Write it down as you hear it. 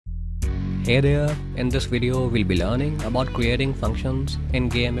Hey there, in this video we'll be learning about creating functions in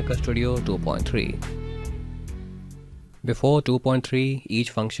GameMaker Studio 2.3. Before 2.3, each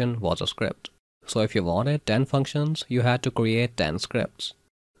function was a script. So if you wanted 10 functions, you had to create 10 scripts.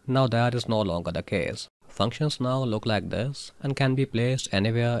 Now that is no longer the case. Functions now look like this and can be placed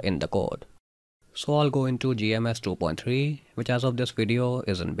anywhere in the code. So I'll go into GMS 2.3, which as of this video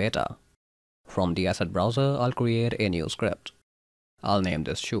is in beta. From the asset browser, I'll create a new script. I'll name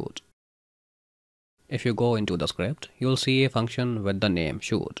this shoot. If you go into the script, you'll see a function with the name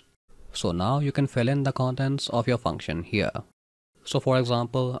shoot. So now you can fill in the contents of your function here. So for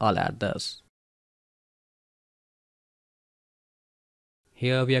example, I'll add this.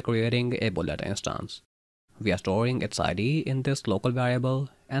 Here we are creating a bullet instance. We are storing its ID in this local variable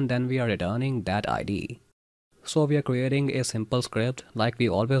and then we are returning that ID. So we are creating a simple script like we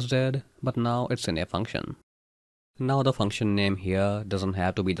always did, but now it's in a function. Now the function name here doesn't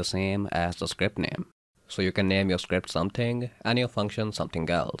have to be the same as the script name. So you can name your script something and your function something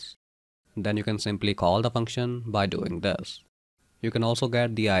else. Then you can simply call the function by doing this. You can also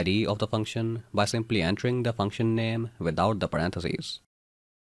get the ID of the function by simply entering the function name without the parentheses.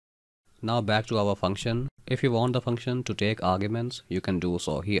 Now back to our function. If you want the function to take arguments, you can do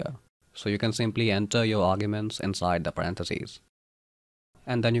so here. So you can simply enter your arguments inside the parentheses.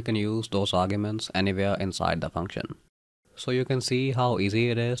 And then you can use those arguments anywhere inside the function. So you can see how easy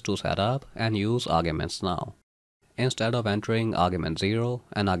it is to set up and use arguments now. Instead of entering argument 0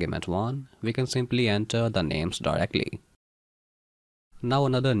 and argument 1, we can simply enter the names directly. Now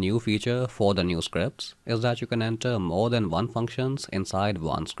another new feature for the new scripts is that you can enter more than one functions inside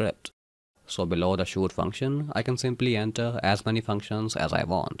one script. So below the shoot function, I can simply enter as many functions as I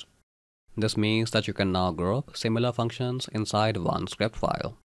want. This means that you can now group similar functions inside one script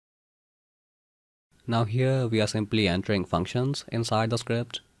file. Now here we are simply entering functions inside the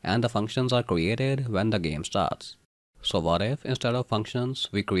script and the functions are created when the game starts. So what if instead of functions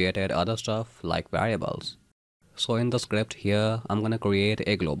we created other stuff like variables? So in the script here I'm gonna create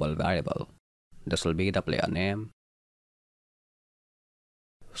a global variable. This will be the player name.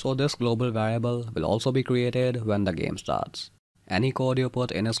 So this global variable will also be created when the game starts. Any code you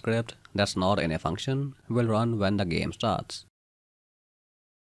put in a script that's not in a function will run when the game starts.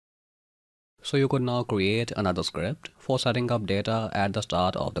 So you could now create another script for setting up data at the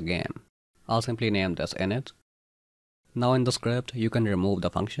start of the game. I'll simply name this init. Now in the script, you can remove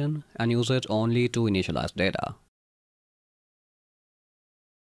the function and use it only to initialize data.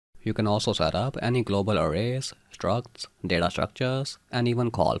 You can also set up any global arrays, structs, data structures, and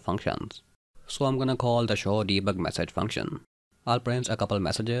even call functions. So I'm gonna call the show debug message function. I'll print a couple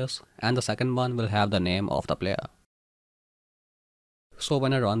messages and the second one will have the name of the player. So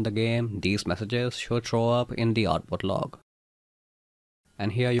when I run the game, these messages should show up in the output log.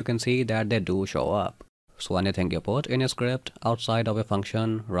 And here you can see that they do show up. So anything you put in a script outside of a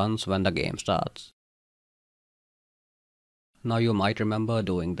function runs when the game starts. Now you might remember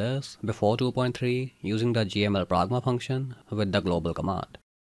doing this before 2.3 using the GML pragma function with the global command.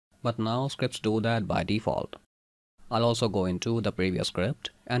 But now scripts do that by default. I'll also go into the previous script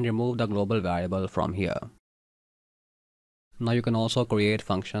and remove the global variable from here. Now you can also create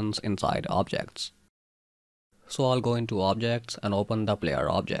functions inside objects. So I'll go into objects and open the player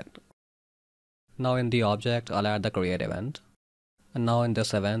object. Now in the object, I'll add the create event. And now in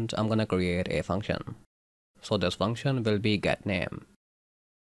this event, I'm gonna create a function. So this function will be getName.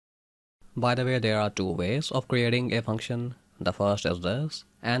 By the way, there are two ways of creating a function. The first is this,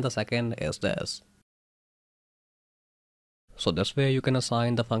 and the second is this. So this way you can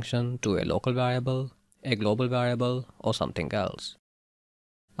assign the function to a local variable, a global variable, or something else.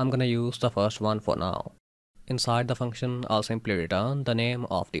 I'm gonna use the first one for now. Inside the function, I'll simply return the name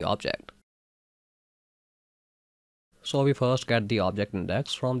of the object. So we first get the object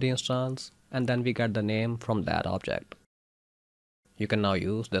index from the instance, and then we get the name from that object. You can now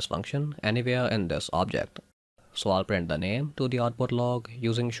use this function anywhere in this object. So I'll print the name to the output log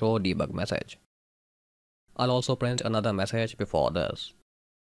using show debug message. I'll also print another message before this.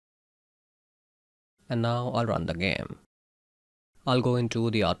 And now I'll run the game. I'll go into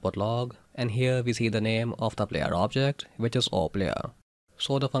the output log and here we see the name of the player object, which is oPlayer.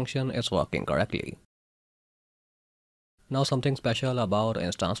 So the function is working correctly. Now something special about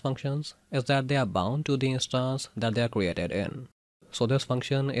instance functions is that they are bound to the instance that they are created in. So this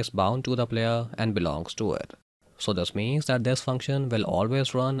function is bound to the player and belongs to it. So this means that this function will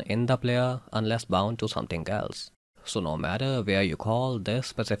always run in the player unless bound to something else. So no matter where you call this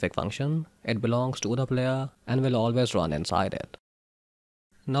specific function, it belongs to the player and will always run inside it.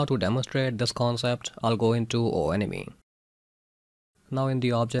 Now to demonstrate this concept, I'll go into OEnemy. Now in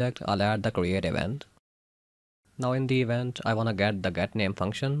the object, I'll add the create event. Now in the event, I want to get the getName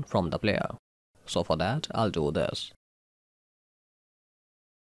function from the player. So for that, I'll do this.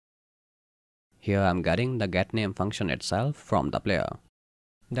 Here I'm getting the getName function itself from the player.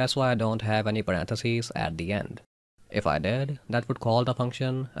 That's why I don't have any parentheses at the end. If I did, that would call the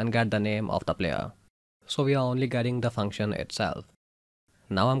function and get the name of the player. So we are only getting the function itself.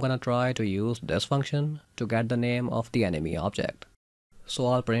 Now I'm gonna try to use this function to get the name of the enemy object. So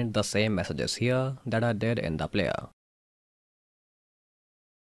I'll print the same messages here that I did in the player.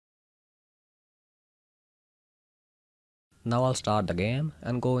 Now I'll start the game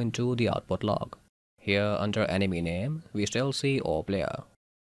and go into the output log. Here under enemy name, we still see O_player.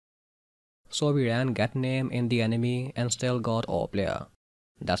 So we ran getName in the enemy and still got O_player.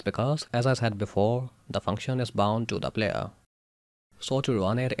 That's because, as I said before, the function is bound to the player. So to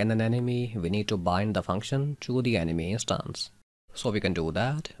run it in an enemy, we need to bind the function to the enemy instance. So we can do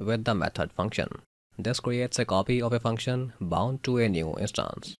that with the method function. This creates a copy of a function bound to a new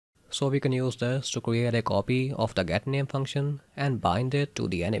instance. So we can use this to create a copy of the getName function and bind it to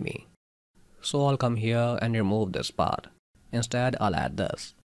the enemy. So I'll come here and remove this part. Instead, I'll add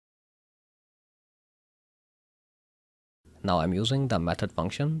this. Now I'm using the method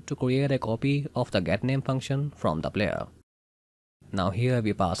function to create a copy of the getName function from the player. Now here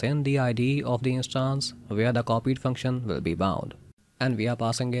we pass in the ID of the instance where the copied function will be bound. And we are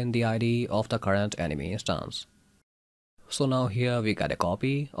passing in the ID of the current enemy instance. So now here we get a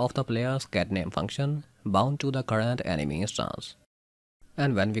copy of the player's getName function bound to the current enemy instance.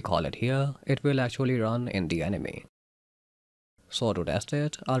 And when we call it here, it will actually run in the enemy. So to test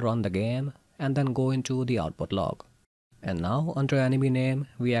it, I'll run the game and then go into the output log. And now under enemy name,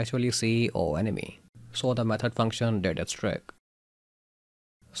 we actually see OEnemy. So the method function did its trick.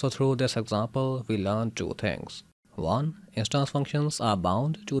 So through this example, we learned two things. 1. Instance functions are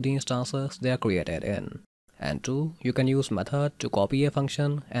bound to the instances they are created in. And 2. You can use method to copy a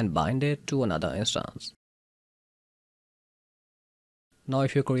function and bind it to another instance. Now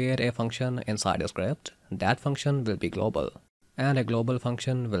if you create a function inside a script, that function will be global. And a global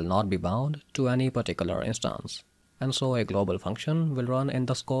function will not be bound to any particular instance. And so a global function will run in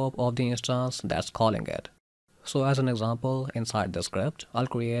the scope of the instance that's calling it. So as an example, inside the script, I'll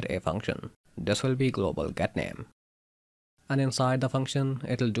create a function. This will be global getName. And inside the function,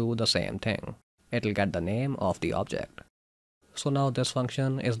 it'll do the same thing. It'll get the name of the object. So now this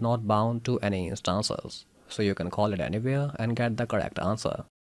function is not bound to any instances. So you can call it anywhere and get the correct answer.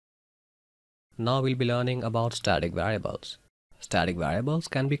 Now we'll be learning about static variables. Static variables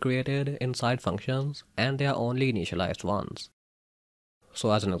can be created inside functions and they are only initialized ones.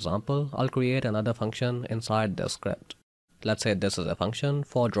 So as an example, I'll create another function inside this script. Let's say this is a function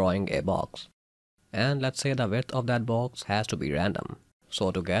for drawing a box. And let's say the width of that box has to be random.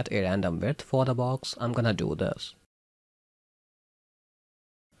 So to get a random width for the box, I'm gonna do this.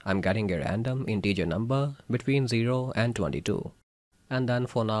 I'm getting a random integer number between 0 and 22. And then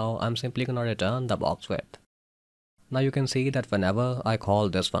for now, I'm simply gonna return the box width. Now you can see that whenever I call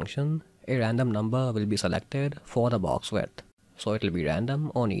this function, a random number will be selected for the box width. So it will be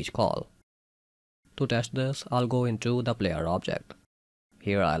random on each call. To test this, I'll go into the player object.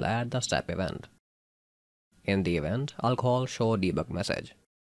 Here I'll add the step event. In the event, I'll call showDebugMessage.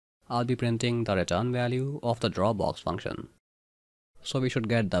 I'll be printing the return value of the drawBox function. So we should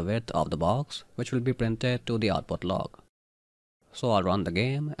get the width of the box, which will be printed to the output log. So I'll run the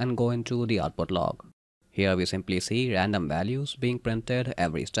game and go into the output log. Here we simply see random values being printed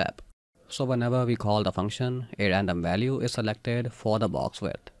every step. So whenever we call the function, a random value is selected for the box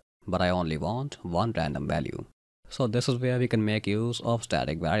width. But I only want one random value. So this is where we can make use of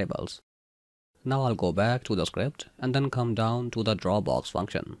static variables. Now I'll go back to the script and then come down to the drawBox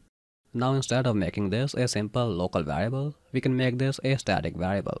function. Now instead of making this a simple local variable, we can make this a static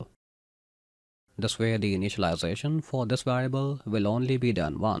variable. This way the initialization for this variable will only be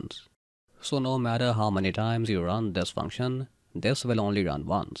done once. So no matter how many times you run this function, this will only run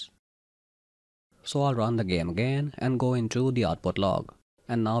once. So I'll run the game again and go into the output log.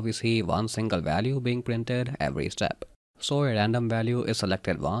 And now we see one single value being printed every step. So a random value is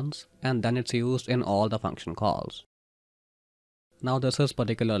selected once and then it's used in all the function calls. Now this is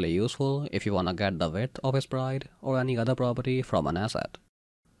particularly useful if you want to get the width of a sprite or any other property from an asset.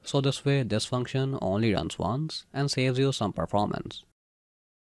 So this way this function only runs once and saves you some performance.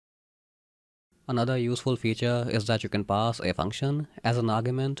 Another useful feature is that you can pass a function as an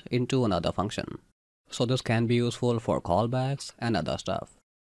argument into another function. So this can be useful for callbacks and other stuff.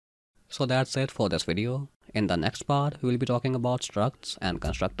 So that's it for this video. In the next part, we will be talking about structs and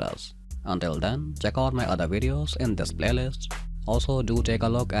constructors. Until then, check out my other videos in this playlist. Also, do take a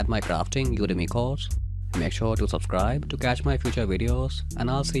look at my crafting Udemy course. Make sure to subscribe to catch my future videos, and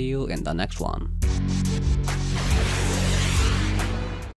I'll see you in the next one.